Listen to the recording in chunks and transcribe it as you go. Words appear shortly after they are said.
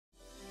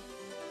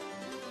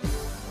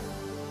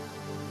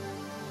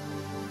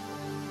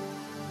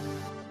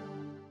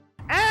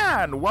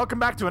And welcome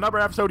back to another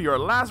episode of your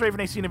last Raven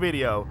AC in a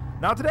video.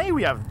 Now today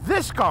we have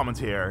this comment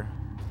here.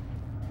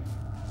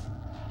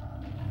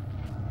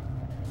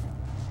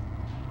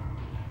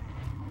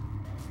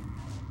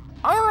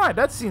 Alright,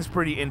 that seems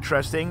pretty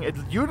interesting. It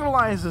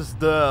utilizes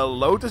the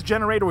Lotus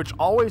generator, which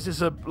always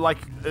is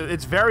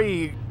it's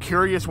very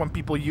curious when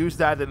people use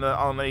that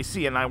on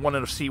AC, and I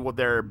wanted to see what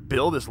their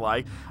build is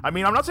like. I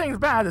mean, I'm not saying it's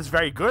bad, it's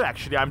very good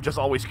actually. I'm just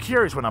always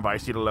curious whenever I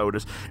see the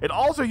Lotus. It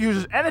also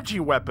uses energy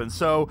weapons,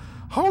 so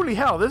holy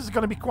hell, this is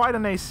going to be quite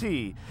an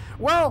AC.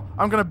 Well,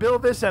 I'm going to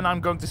build this and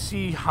I'm going to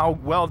see how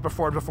well it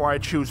performs before I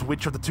choose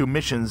which of the two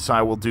missions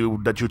I will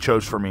do that you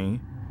chose for me.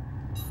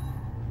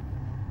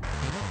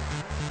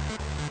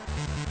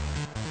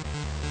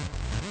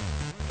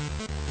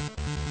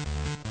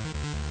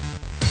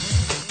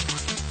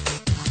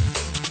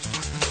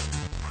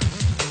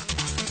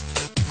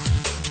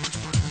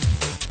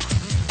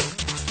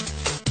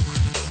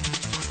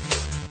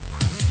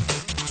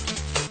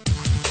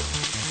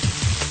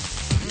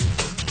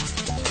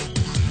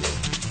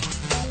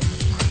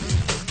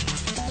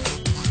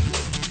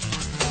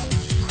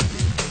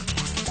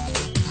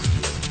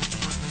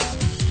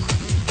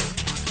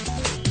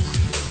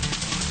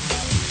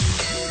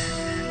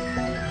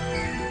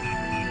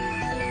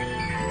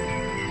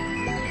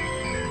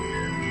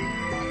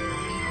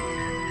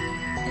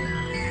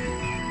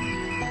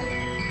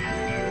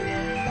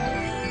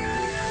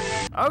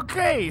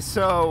 Okay,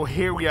 so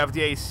here we have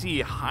the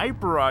AC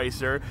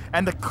Hyperizer,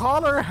 and the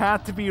color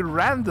had to be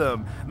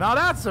random. Now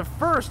that's the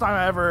first time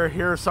I ever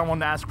hear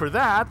someone ask for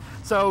that,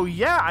 so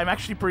yeah, I'm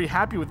actually pretty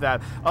happy with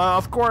that.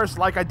 Of course,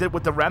 like I did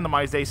with the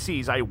randomized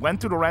ACs, I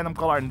went to the random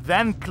color and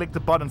then clicked the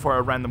button for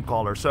a random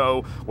color,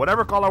 so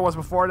whatever color was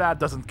before that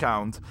doesn't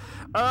count.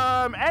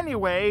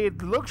 Anyway,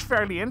 it looks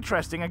fairly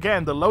interesting.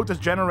 Again, the Lotus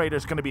generator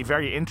is going to be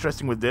very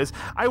interesting with this.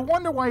 I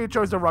wonder why you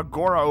chose the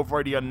Ragora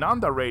over the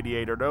Ananda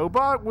radiator though,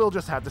 but we'll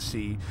just have to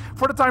see.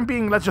 For the time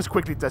being, let's just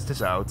quickly test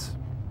this out.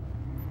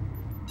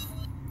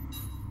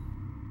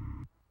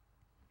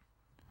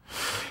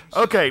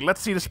 Okay,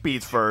 let's see the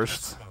speeds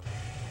first.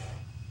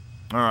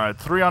 Alright,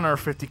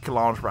 350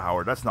 kilometers per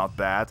hour. That's not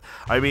bad.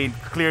 I mean,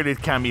 clearly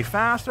it can be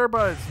faster,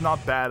 but it's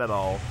not bad at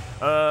all.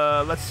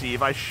 Let's see.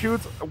 If I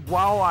shoot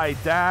while I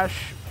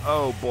dash...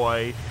 Oh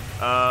boy.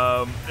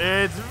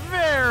 It's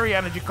very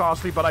energy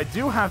costly, but I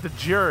do have the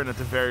Jiren at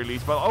the very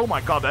least. But oh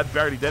my god, that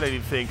barely did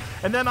anything.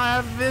 And then I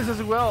have this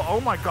as well.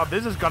 Oh my god,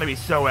 this is gonna be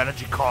so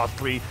energy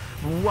costly.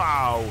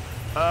 Wow.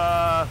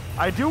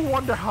 I do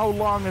wonder how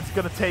long it's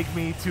gonna take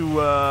me to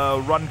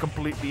run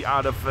completely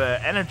out of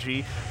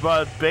energy,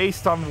 but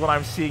based on what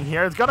I'm seeing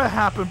here, it's gonna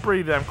happen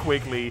pretty damn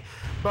quickly.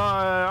 But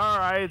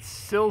alright, it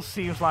still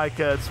seems like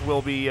it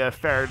will be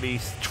fairly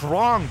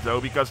strong though,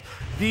 because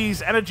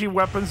these energy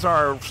weapons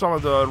are some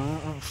of the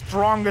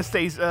strongest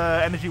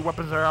energy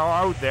weapons that are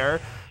out there.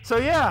 So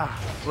yeah,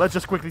 let's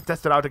just quickly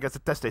test it out against the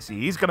test AC.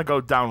 He's gonna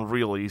go down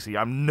real easy,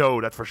 I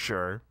know that for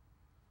sure.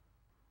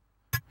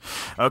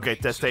 Okay,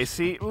 test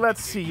AC,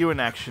 let's see you in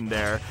action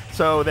there.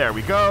 So there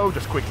we go,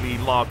 just quickly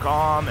lock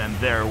on, and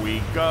there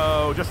we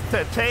go. Just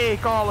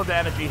take all of the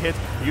energy hits,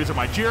 using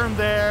my Jiren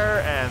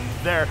there, and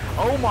there.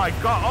 Oh my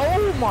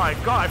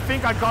god, I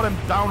think I got him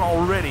down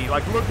already.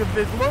 Like, look at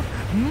this, look,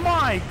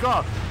 my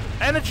god.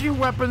 Energy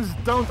weapons,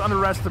 don't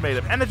underestimate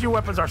them. Energy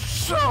weapons are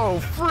so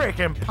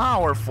freaking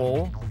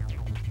powerful.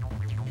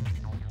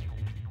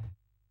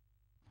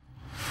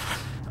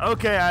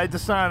 Okay, I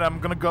decided I'm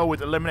gonna go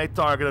with Eliminate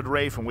Targeted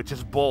Raven, which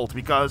is Bolt,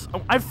 because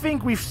I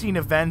think we've seen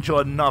Evangel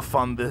enough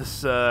on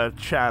this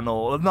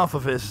channel. Enough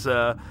of his,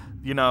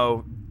 you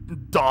know,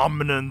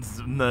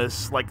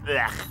 dominantness. Like,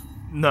 ugh.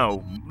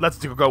 No, let's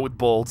go with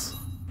Bolt.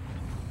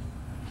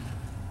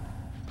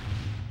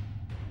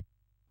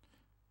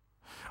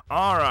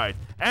 Alright,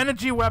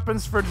 energy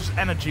weapons versus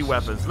energy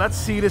weapons. Let's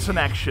see this in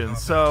action.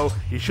 So,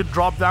 he should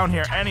drop down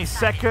here any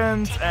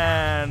second,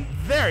 and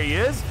there he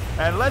is.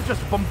 And let's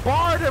just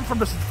bombard him from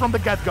the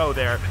get-go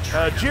there.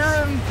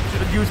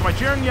 Jiren, use my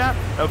Jiren, yeah.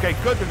 Okay,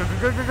 good.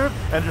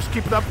 And just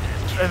keep it up.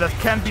 And that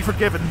can be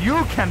forgiven.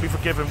 You can be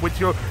forgiven with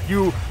you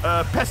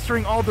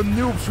pestering all the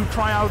noobs who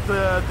try out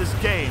this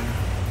game.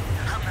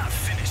 I'm not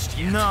finished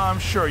yet. No, I'm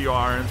sure you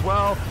aren't.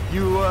 Well,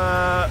 you,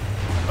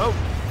 oh,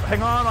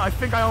 hang on, I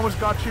think I almost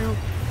got you.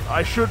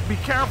 I should be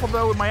careful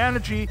though with my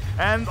energy,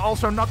 and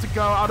also not to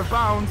go out of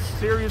bounds,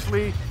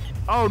 seriously.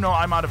 Oh no,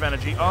 I'm out of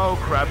energy. Oh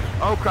crap,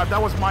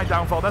 that was my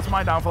downfall, that's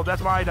my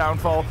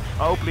downfall.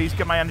 Oh please,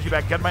 get my energy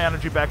back,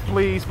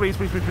 please.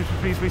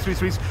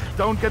 Please.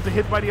 Don't get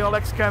hit by the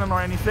LX cannon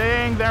or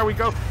anything. There we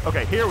go.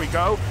 Okay, here we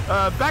go.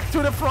 Back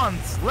to the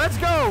front. Let's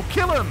go,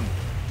 kill him.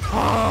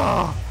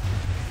 Oh.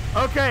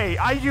 Okay,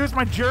 I used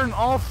my Jiren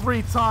all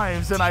 3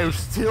 times, and I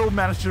still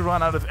managed to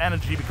run out of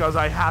energy because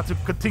I had to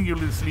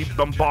continuously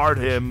bombard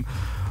him.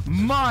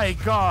 My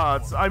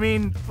god, I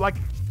mean, like,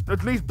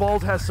 at least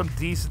Bolt has some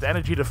decent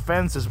energy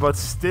defenses, but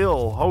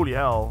still, holy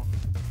hell.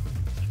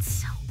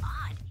 It's so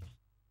odd.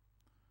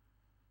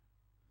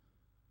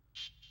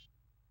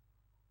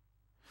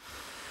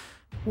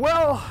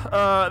 Well,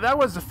 that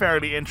was a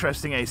fairly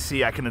interesting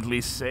AC, I can at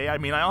least say. I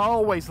mean, I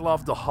always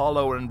loved the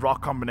hollow and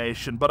rock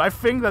combination, but I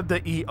think that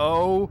the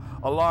EO,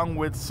 along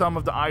with some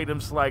of the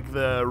items like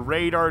the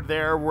radar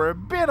there, were a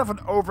bit of an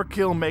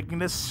overkill, making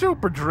this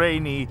super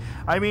drainy.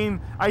 I mean,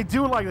 I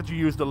do like that you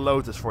use the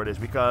Lotus for this,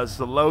 because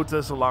the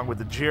Lotus, along with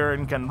the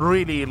Jiren, can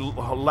really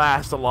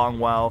last a long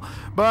while,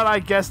 but I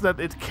guess that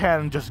it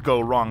can just go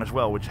wrong as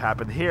well, which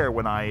happened here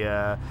when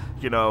I,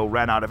 you know,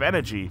 ran out of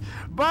energy.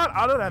 But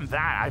other than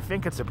that, I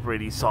think it's a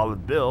pretty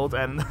solid build,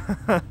 and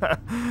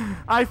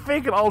I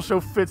think it also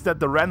fits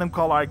that the random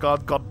color I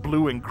got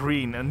blue and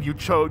green, and you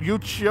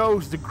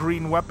chose the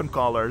green weapon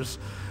colors.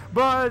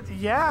 But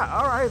yeah,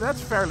 alright,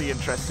 that's fairly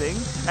interesting.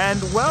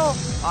 And well,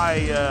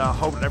 I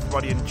hope that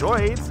everybody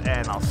enjoyed,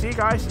 and I'll see you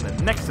guys in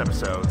the next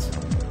episode.